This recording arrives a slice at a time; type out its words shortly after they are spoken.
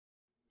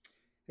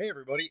Hey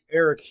everybody,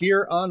 Eric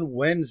here on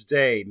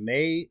Wednesday,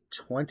 May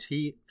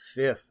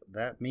 25th.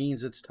 That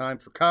means it's time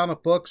for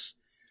comic books,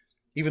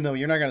 even though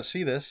you're not going to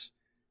see this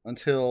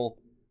until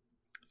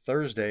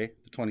Thursday,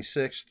 the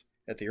 26th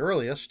at the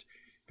earliest,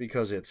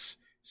 because it's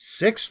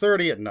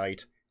 6:30 at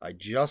night. I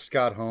just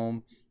got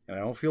home and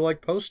I don't feel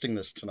like posting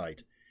this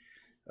tonight.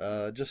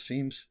 It just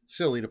seems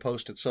silly to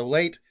post it so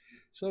late,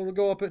 so it'll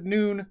go up at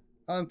noon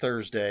on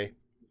Thursday,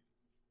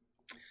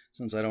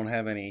 since I don't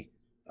have any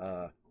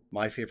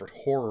my favorite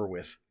horror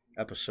with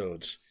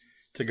episodes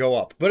to go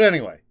up. But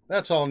anyway,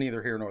 that's all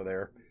neither here nor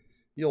there.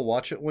 You'll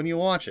watch it when you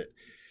watch it.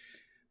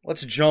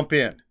 Let's jump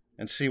in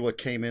and see what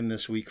came in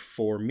this week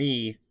for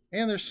me.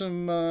 And there's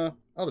some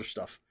other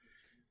stuff.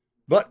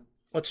 But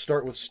let's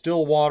start with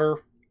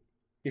Stillwater,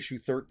 issue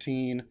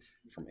 13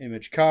 from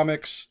Image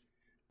Comics,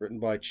 written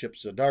by Chip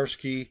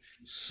Zdarsky.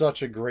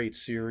 Such a great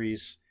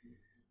series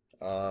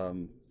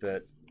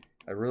that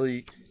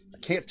I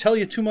can't tell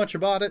you too much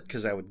about it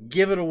because I would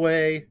give it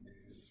away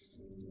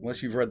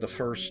unless you've read the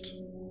first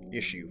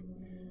issue.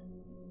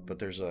 But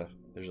there's a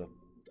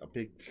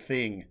big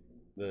thing.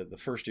 The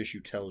first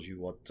issue tells you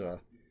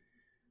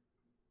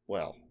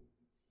what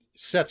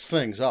sets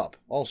things up.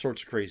 All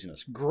sorts of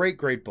craziness.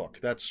 Great book.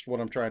 That's what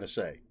I'm trying to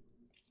say.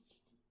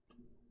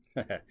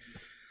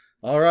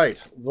 All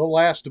right. The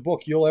last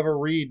book you'll ever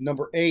read,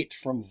 number 8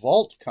 from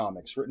Vault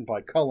Comics, written by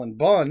Cullen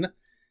Bunn.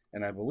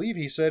 And I believe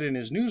he said in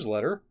his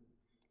newsletter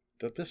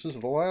that this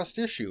is the last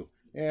issue.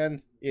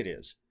 And it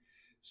is.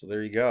 So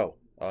there you go.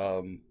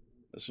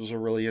 This was a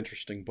really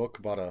interesting book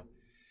about a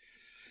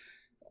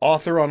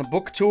author on a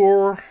book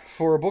tour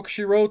for a book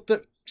she wrote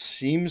that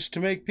seems to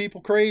make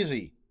people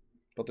crazy.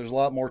 But there's a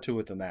lot more to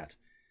it than that.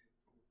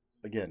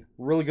 Again,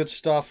 really good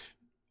stuff.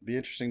 Be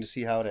interesting to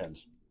see how it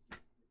ends.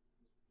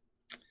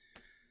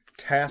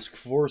 Task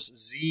Force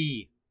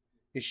Z,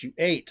 issue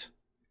 8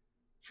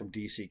 from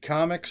DC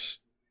Comics.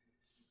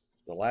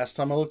 The last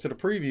time I looked at the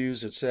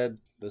previews, it said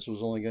this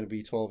was only going to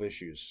be 12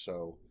 issues.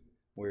 So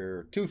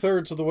we're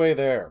 2/3 of the way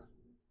there.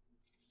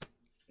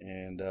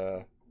 And,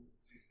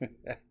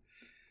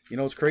 you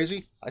know what's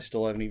crazy? I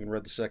still haven't even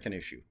read the second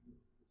issue.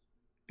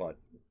 But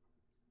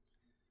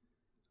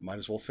might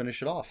as well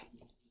finish it off.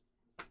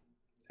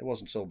 It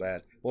wasn't so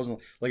bad. It wasn't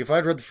like if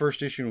I'd read the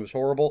first issue and it was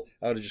horrible,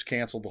 I would have just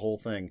canceled the whole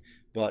thing.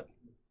 But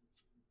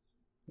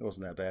it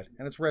wasn't that bad.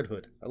 And it's Red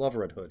Hood. I love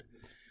Red Hood.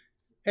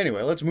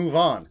 Anyway, let's move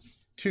on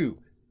to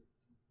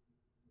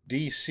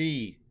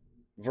DC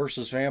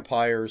versus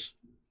Vampires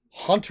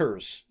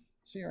Hunters.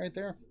 See right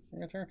there?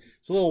 Right there?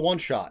 It's a little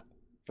one-shot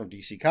from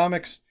DC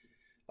Comics.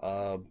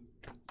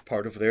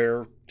 Part of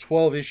their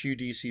 12-issue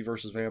DC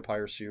versus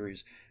Vampire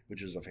series,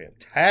 which is a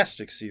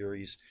fantastic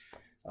series.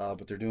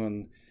 But they're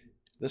doing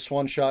this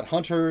one-shot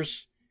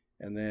Hunters,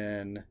 and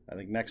then I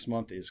think next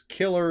month is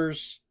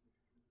Killers.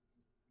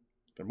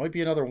 There might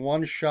be another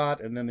one-shot,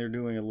 and then they're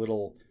doing a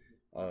little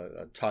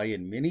a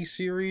tie-in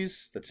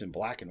mini-series that's in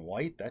black and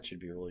white. That should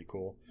be really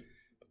cool.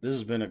 This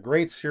has been a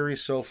great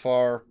series so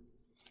far.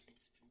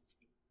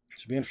 It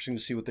should be interesting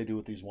to see what they do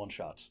with these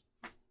one-shots.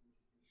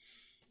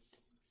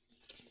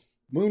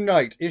 Moon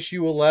Knight,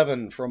 issue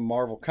 11 from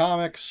Marvel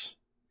Comics.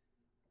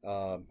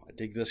 I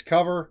dig this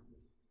cover.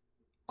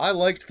 I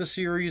liked the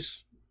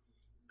series.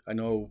 I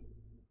know,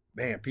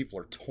 man, people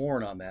are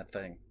torn on that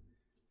thing.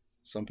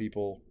 Some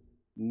people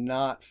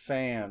not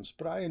fans,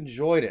 but I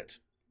enjoyed it.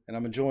 And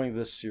I'm enjoying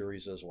this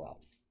series as well.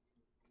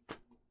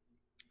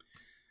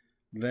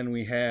 Then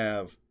we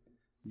have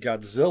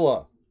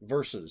Godzilla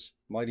versus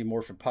Mighty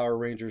Morphin Power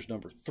Rangers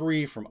number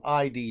 3 from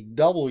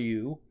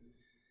IDW.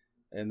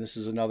 And this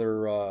is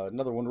another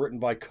one written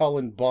by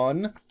Cullen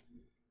Bunn.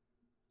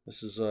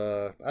 This is,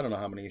 I don't know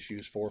how many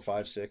issues, 4,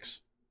 5, 6.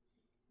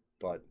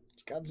 But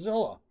it's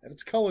Godzilla, and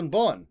it's Cullen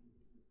Bunn.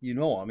 You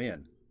know I'm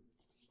in.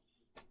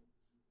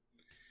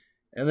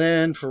 And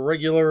then for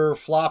regular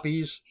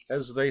floppies,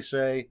 as they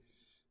say,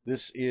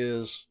 this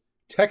is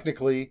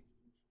technically,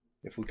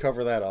 if we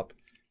cover that up,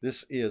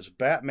 this is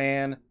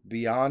Batman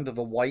Beyond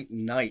the White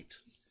Knight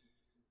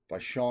by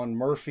Sean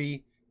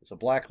Murphy. It's a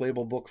Black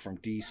Label book from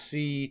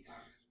DC.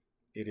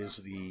 It is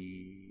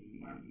the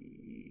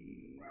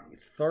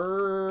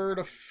 3rd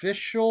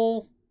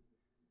official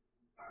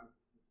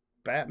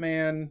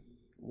Batman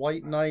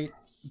White Knight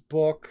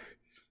book.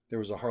 There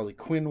was a Harley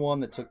Quinn one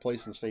that took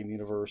place in the same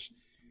universe.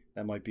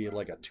 That might be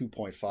like a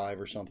 2.5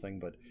 or something.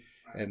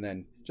 And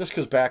then just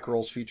because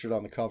Batgirl's featured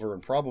on the cover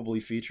and probably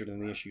featured in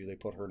the issue, they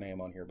put her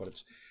name on here. But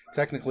it's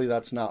technically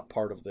that's not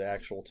part of the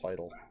actual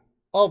title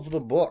of the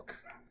book.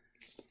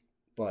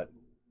 But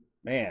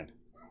man,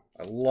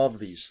 I love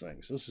these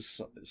things. This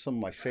is some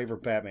of my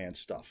favorite Batman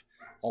stuff.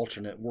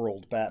 Alternate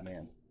world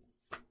Batman.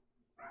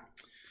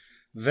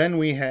 Then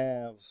we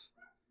have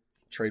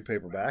trade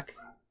paperback.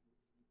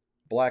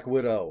 Black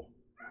Widow,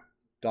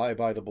 Die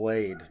by the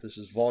Blade. This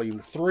is volume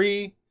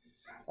 3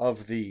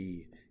 of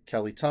the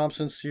Kelly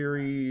Thompson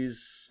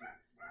series.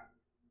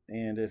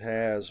 And it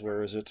has,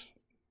 where is it?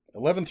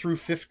 11 through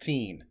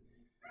 15.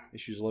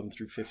 Issues 11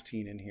 through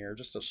 15 in here.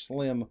 Just a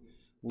slim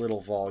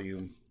little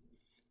volume.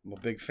 I'm a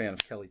big fan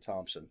of Kelly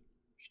Thompson.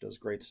 She does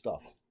great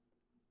stuff.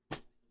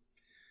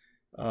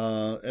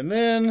 And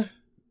then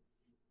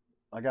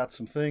I got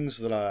some things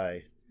that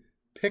I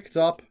picked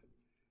up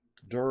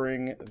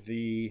during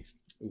the...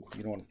 Ooh,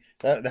 you don't want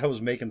to, that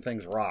was making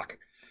things rock.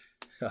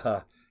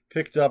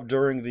 Picked up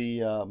during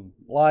the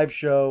live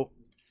show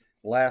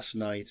last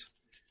night.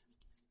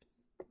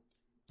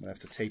 I have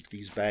to tape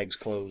these bags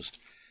closed.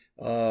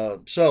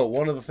 So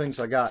one of the things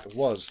I got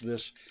was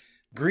this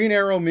Green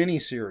Arrow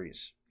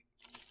miniseries.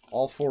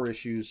 All 4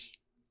 issues.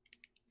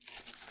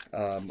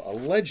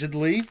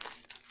 Allegedly,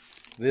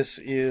 this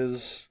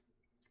is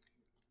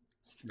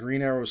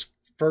Green Arrow's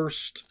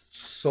first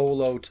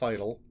solo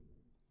title.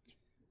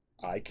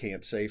 I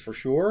can't say for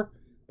sure,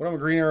 but I'm a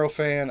Green Arrow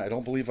fan. I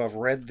don't believe I've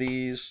read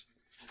these,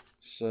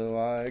 so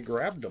I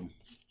grabbed them.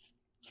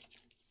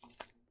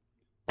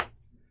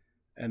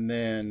 And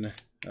then,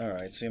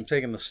 alright, see, I'm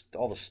taking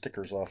all the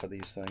stickers off of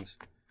these things.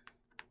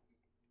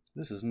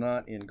 This is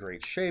not in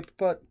great shape,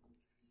 but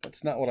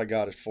that's not what I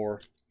got it for.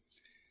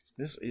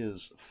 This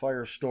is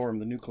Firestorm,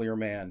 the Nuclear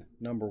Man,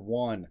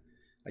 #1.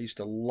 I used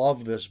to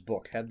love this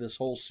book, had this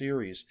whole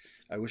series.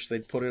 I wish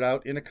they'd put it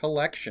out in a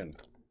collection.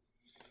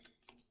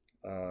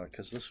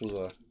 Because this was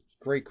a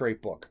great,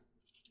 great book.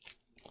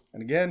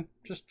 And again,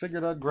 just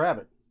figured I'd grab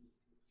it.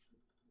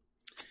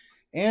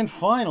 And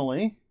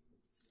finally,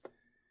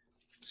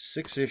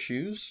 6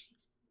 issues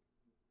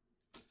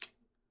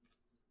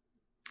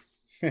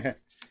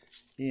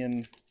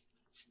in...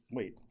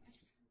 Wait.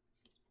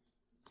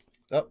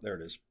 Oh, there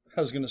it is.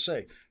 I was going to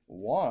say,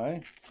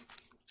 why?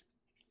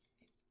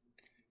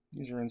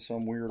 These are in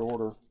some weird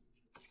order.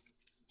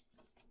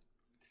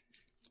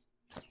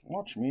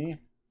 Watch me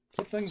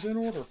put things in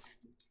order.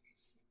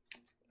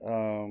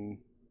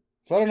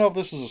 So I don't know if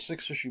this is a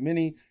 6-issue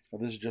mini or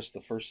this is just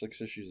the first 6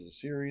 issues of the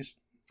series.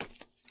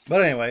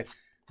 But anyway,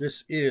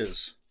 this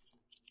is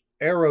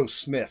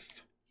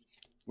Aerosmith,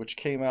 which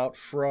came out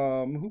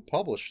from... Who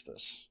published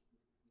this?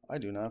 I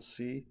do not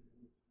see.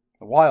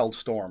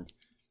 Wildstorm.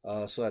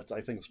 So that,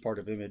 I think, was part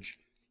of Image.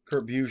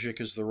 Kurt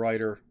Busiek is the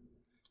writer.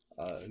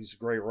 He's a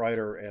great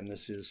writer, and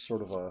this is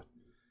sort of a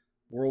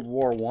World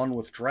War I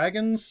with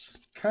dragons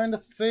kind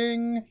of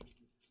thing.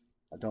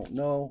 I don't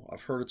know.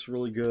 I've heard it's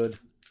really good.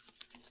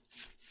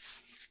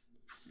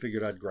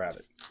 Figured I'd grab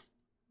it.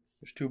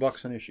 There's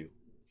 $2 an issue.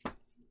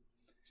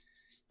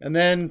 And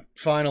then,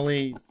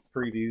 finally,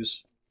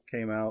 previews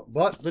came out.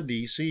 But the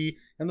DC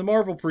and the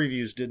Marvel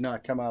previews did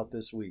not come out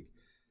this week.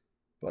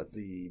 But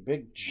the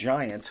big,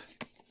 giant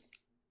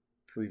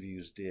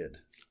previews did.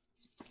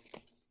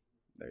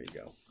 There you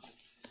go.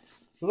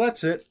 So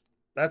that's it.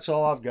 That's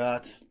all I've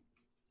got.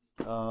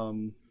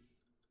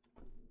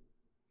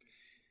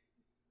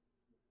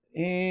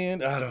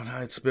 And I don't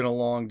know. It's been a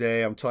long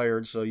day. I'm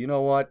tired. So you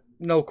know what?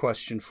 No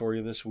question for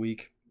you this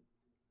week.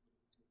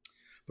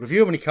 But if you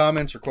have any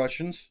comments or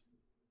questions,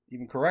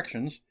 even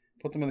corrections,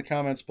 put them in the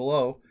comments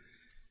below.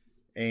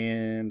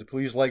 And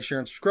please like, share,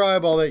 and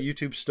subscribe. All that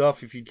YouTube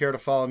stuff. If you'd care to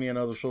follow me on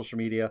other social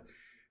media,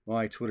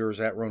 my Twitter is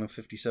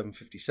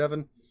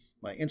 @Ronan5757.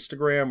 My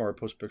Instagram, where I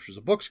post pictures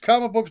of books,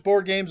 comic books,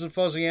 board games, and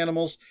fuzzy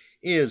animals,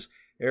 is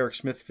Eric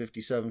Smith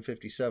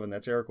 5757.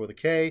 That's Eric with a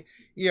K,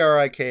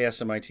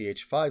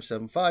 ERIKSMITH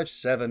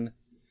 5757.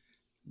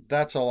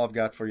 That's all I've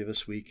got for you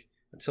this week.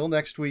 Until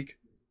next week,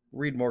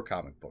 read more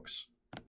comic books.